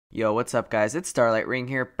Yo, what's up guys, it's Starlight Ring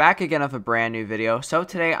here, back again with a brand new video. So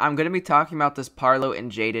today I'm going to be talking about this Parlo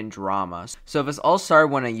and Jaydn drama. So this all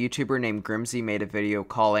started when a YouTuber named Grimsy made a video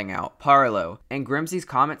calling out Parlo. In Grimsy's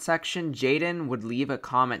comment section, Jaydn would leave a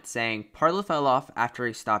comment saying Parlo fell off after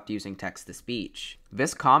he stopped using text-to-speech.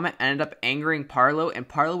 This comment ended up angering Parlo, and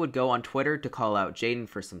Parlo would go on Twitter to call out Jaydn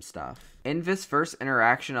for some stuff. In this first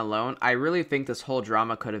interaction alone, I really think this whole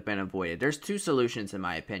drama could have been avoided. There's two solutions in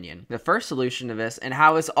my opinion. The first solution to this, and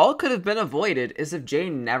how this all could have been avoided, is if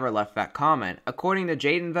Jaydn never left that comment. According to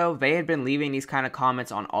Jaydn though, they had been leaving these kind of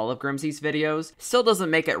comments on all of Grimsy's videos. Still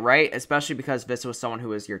doesn't make it right, especially because this was someone who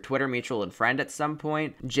was your Twitter mutual and friend at some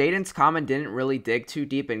point. Jaydn's comment didn't really dig too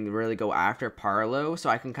deep and really go after Parlo, so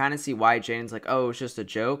I can kind of see why Jaydn's like, oh, it's just a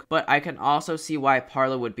joke. But I can also see why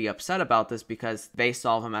Parlo would be upset about this because they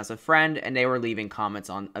saw him as a friend and they were leaving comments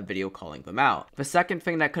on a video calling them out. The second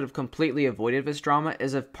thing that could have completely avoided this drama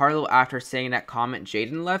is if Parlo, after saying that comment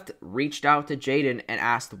Jaydn left, reached out to Jaydn and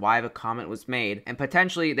asked why the comment was made, and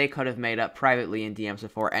potentially they could have made up privately in DMs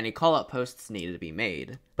before any call-out posts needed to be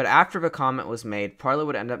made. But after the comment was made, Parlo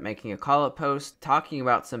would end up making a call-out post talking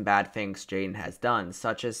about some bad things Jaydn has done,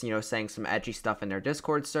 such as, saying some edgy stuff in their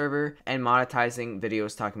Discord server, and monetizing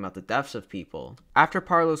videos talking about the deaths of people. After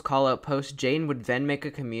Parlo's call-out post, Jaydn would then make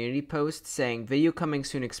a community post saying, video coming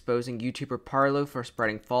soon exposing YouTuber Parlo for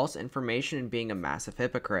spreading false information and being a massive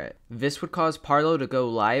hypocrite. This would cause Parlo to go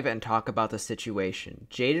live and talk about the situation.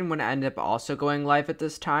 Jaydn would end up also going live at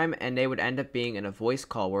this time, and they would end up being in a voice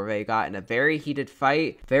call where they got in a very heated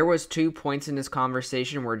fight. There was 2 points in this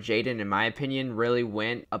conversation where Jaydn, in my opinion, really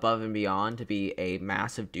went above and beyond to be a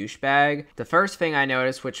massive douchebag. The first thing I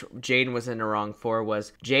noticed, which Jaydn was in the wrong for,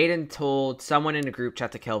 was Jaydn told someone in a group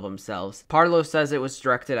chat to kill themselves. Parlo says it was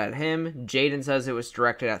directed at him, Jaydn says it was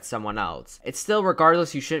directed at someone else. It's still,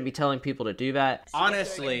 regardless, you shouldn't be telling people to do that.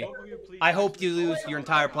 Honestly, I hope you lose your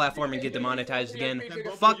entire platform and get demonetized again.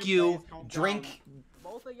 Fuck you, drink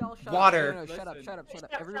water.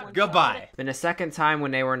 Goodbye. Then a second time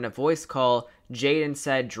when they were in a voice call, Jaydn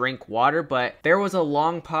said drink water, but there was a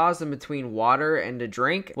long pause in between water and to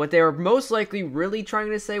drink. What they were most likely really trying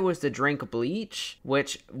to say was to drink bleach,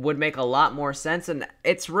 which would make a lot more sense, and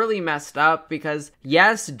it's really messed up because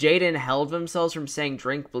yes, Jaydn held themselves from saying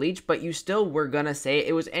drink bleach, but you still were gonna say it.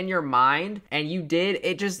 It was in your mind and you did.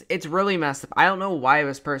 It's really messed up. I don't know why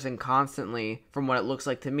this person constantly, from what it looks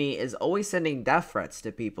like to me, is always sending death threats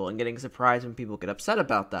to people and getting surprised when people get upset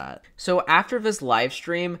about that. So after this live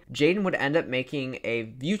stream, Jaydn would end up making a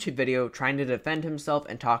YouTube video trying to defend himself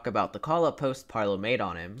and talk about the call-up post Parlo made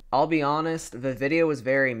on him. I'll be honest, the video was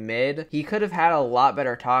very mid. He could have had a lot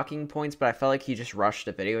better talking points, but I felt like he just rushed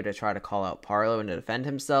the video to try to call out Parlo and to defend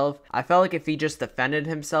himself. I felt like if he just defended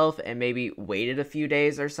himself and maybe waited a few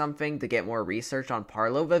days or something to get more research on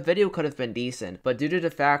Parlo, the video could have been decent. But due to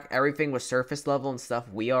the fact everything was surface level and stuff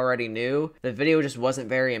we already knew, the video just wasn't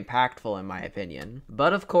very impactful in my opinion.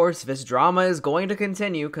 But of course, this drama is going to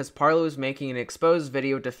continue because Parlo is making an exposed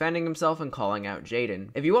video defending himself and calling out Jaydn.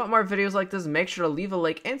 If you want more videos like this, make sure to leave a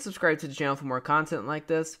like and subscribe to the channel for more content like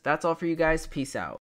this. That's all for you guys. Peace out.